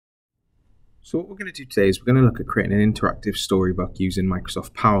So what we're going to do today is we're going to look at creating an interactive storybook using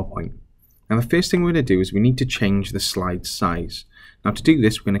Microsoft PowerPoint. Now the first thing we're going to do is we need to change the slide size. Now to do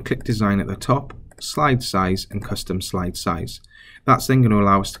this, we're going to click Design at the top, Slide Size and Custom Slide Size. That's then going to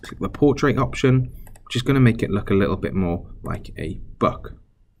allow us to click the Portrait option, which is going to make it look a little bit more like a book.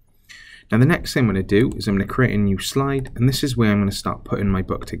 Now the next thing I'm going to do is I'm going to create a new slide, and this is where I'm going to start putting my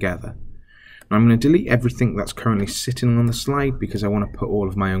book together. Now I'm going to delete everything that's currently sitting on the slide because I want to put all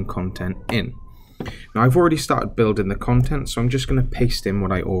of my own content in. Now I've already started building the content, so I'm just going to paste in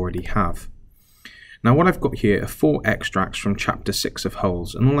what I already have. Now what I've got here are 4 extracts from chapter 6 of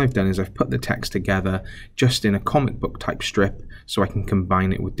Holes, and all I've done is I've put the text together just in a comic book type strip so I can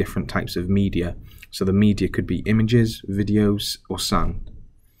combine it with different types of media. So the media could be images, videos or sound.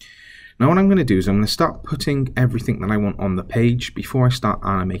 Now what I'm going to do is I'm going to start putting everything that I want on the page before I start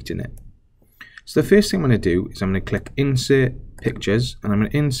animating it. So the first thing I'm going to do is I'm going to click Insert Pictures, and I'm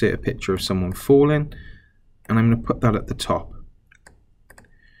going to insert a picture of someone falling, and I'm going to put that at the top.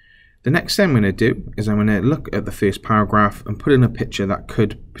 The next thing I'm going to do is I'm going to look at the first paragraph and put in a picture that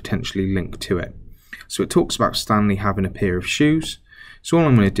could potentially link to it. So it talks about Stanley having a pair of shoes. So all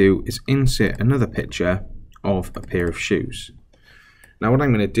I'm going to do is insert another picture of a pair of shoes. Now what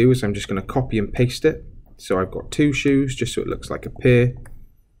I'm going to do is I'm just going to copy and paste it. So I've got 2 shoes just so it looks like a pair,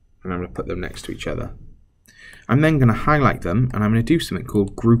 and I'm going to put them next to each other. I'm then going to highlight them, and I'm going to do something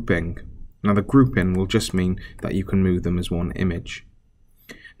called grouping. Now the grouping will just mean that you can move them as one image.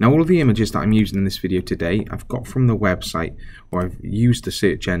 Now all of the images that I'm using in this video today I've got from the website, or I've used the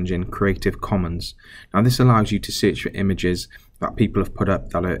search engine Creative Commons. Now this allows you to search for images that people have put up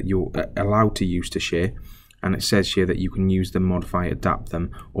that you're allowed to use to share, and it says here that you can use them, modify, adapt them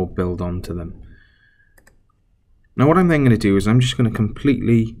or build onto them. Now what I'm then going to do is I'm just going to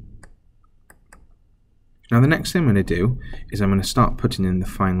completely... Now the next thing I'm going to do is I'm going to start putting in the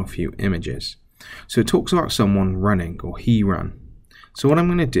final few images. So it talks about someone running, or he ran. So what I'm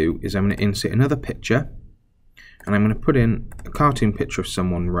going to do is I'm going to insert another picture, and I'm going to put in a cartoon picture of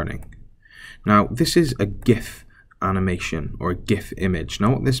someone running. Now this is a GIF animation, or a GIF image.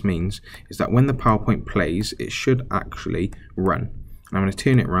 Now what this means is that when the PowerPoint plays, it should actually run. And I'm going to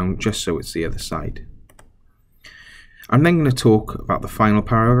turn it around just so it's the other side. I'm then going to talk about the final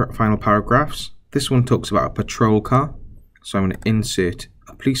paragraphs. This one talks about a patrol car, so I'm going to insert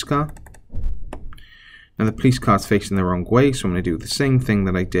a police car. Now the police car is facing the wrong way, so I'm going to do the same thing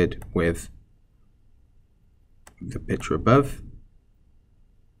that I did with the picture above.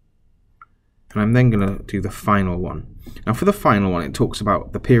 And I'm then going to do the final one. Now for the final one, it talks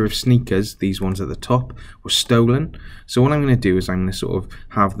about the pair of sneakers, these ones at the top, were stolen. So what I'm going to do is I'm going to sort of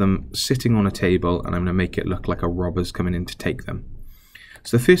have them sitting on a table, and I'm going to make it look like a robber's coming in to take them.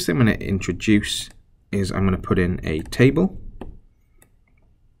 So the first thing I'm going to introduce is I'm going to put in a table.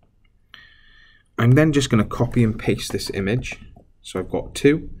 I'm then just going to copy and paste this image. So I've got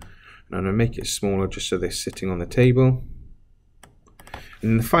 2, and I'm going to make it smaller just so they're sitting on the table.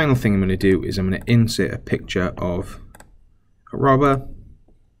 And the final thing I'm going to do is I'm going to insert a picture of a robber.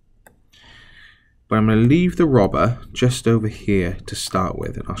 But I'm going to leave the robber just over here to start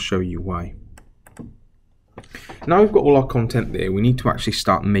with, and I'll show you why. Now we've got all our content there, we need to actually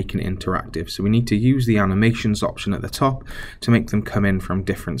start making it interactive. So we need to use the animations option at the top to make them come in from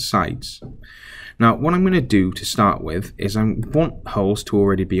different sides. Now what I'm going to do to start with is I want Holes to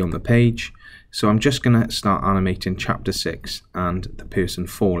already be on the page. So I'm just going to start animating chapter 6 and the person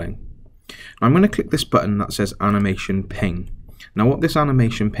falling. Now I'm going to click this button that says Animation Ping. Now what this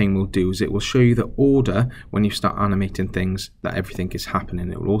animation ping will do is it will show you the order when you start animating things that everything is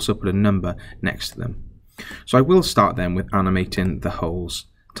happening. It will also put a number next to them. So I will start then with animating the Holes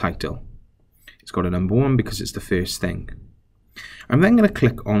title. It's got a number 1 because it's the first thing. I'm then going to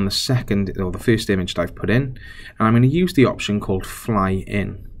click on the second or the first image that I've put in, and I'm going to use the option called Fly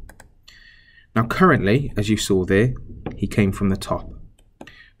In. Now currently, as you saw there, he came from the top.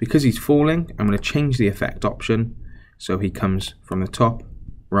 Because he's falling, I'm going to change the effect option so he comes from the top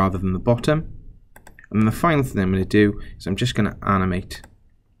rather than the bottom. And then the final thing I'm going to do is I'm just going to animate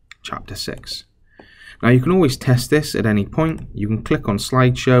chapter 6. Now you can always test this at any point. You can click on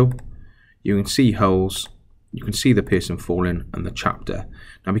slideshow, you can see Holes, you can see the person falling and the chapter.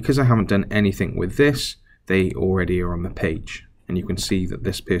 Now because I haven't done anything with this, they already are on the page, and you can see that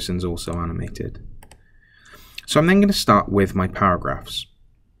this person's also animated. So I'm then going to start with my paragraphs.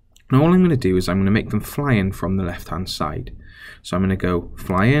 Now all I'm going to do is I'm going to make them fly in from the left hand side. So I'm going to go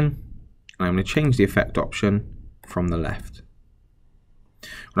fly in, and I'm going to change the effect option from the left.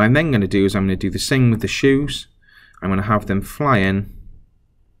 What I'm then going to do is I'm going to do the same with the shoes. I'm going to have them fly in,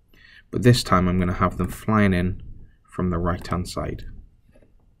 but this time I'm going to have them flying in from the right hand side.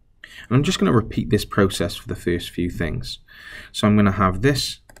 And I'm just going to repeat this process for the first few things. So I'm going to have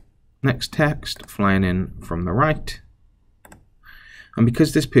this next text flying in from the right. And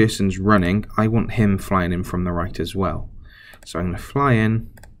because this person's running, I want him flying in from the right as well. So I'm going to fly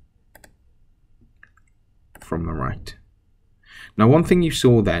in from the right. Now, one thing you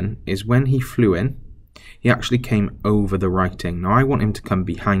saw then is when he flew in, he actually came over the writing. Now, I want him to come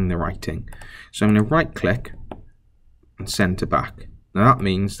behind the writing. So I'm going to right click and center back. Now, that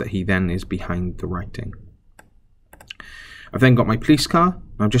means that he then is behind the writing. I've then got my police car.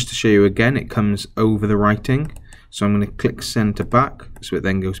 Now, just to show you again, it comes over the writing. So I'm going to click center back, so it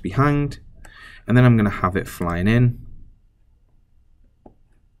then goes behind. And then I'm going to have it flying in.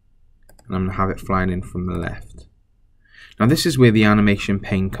 And I'm going to have it flying in from the left. Now this is where the animation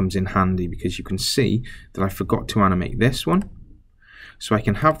pane comes in handy, because you can see that I forgot to animate this one. So I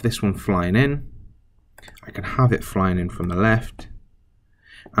can have this one flying in. I can have it flying in from the left.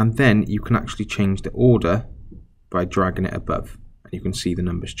 And then you can actually change the order by dragging it above. And you can see the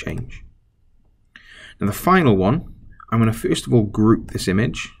numbers change. Now the final one, I'm going to first of all group this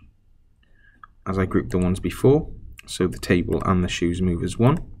image as I grouped the ones before. So the table and the shoes move as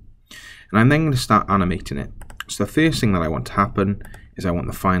one. And I'm then going to start animating it. So the first thing that I want to happen is I want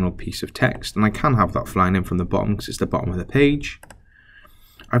the final piece of text. And I can have that flying in from the bottom because it's the bottom of the page.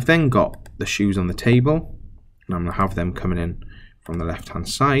 I've then got the shoes on the table. And I'm going to have them coming in from the left hand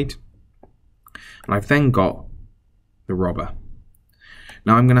side. And I've then got the robber.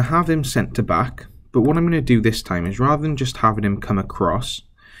 Now I'm going to have him center back. But what I'm going to do this time is, rather than just having him come across,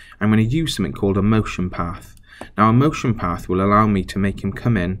 I'm going to use something called a motion path. Now a motion path will allow me to make him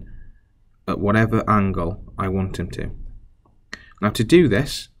come in at whatever angle I want him to. Now to do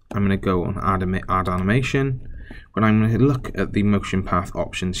this, I'm going to go on add animation, but I'm going to look at the motion path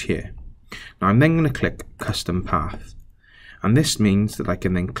options here. Now I'm then going to click custom path. And this means that I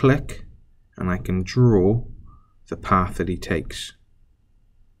can then click and I can draw the path that he takes.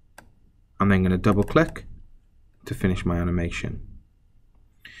 I'm then going to double click to finish my animation.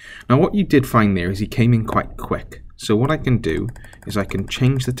 Now what you did find there is he came in quite quick. So what I can do is I can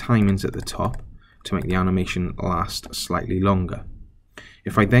change the timings at the top to make the animation last slightly longer.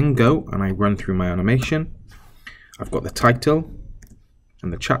 If I then go and I run through my animation, I've got the title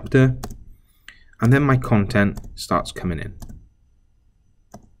and the chapter, and then my content starts coming in.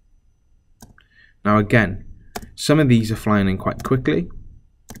 Now again, some of these are flying in quite quickly.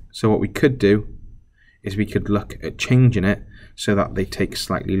 So what we could do is we could look at changing it so that they take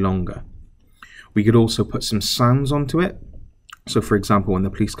slightly longer. We could also put some sounds onto it. So for example, when the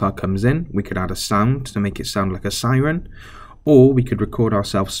police car comes in, we could add a sound to make it sound like a siren, or we could record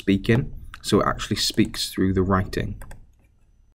ourselves speaking so it actually speaks through the writing.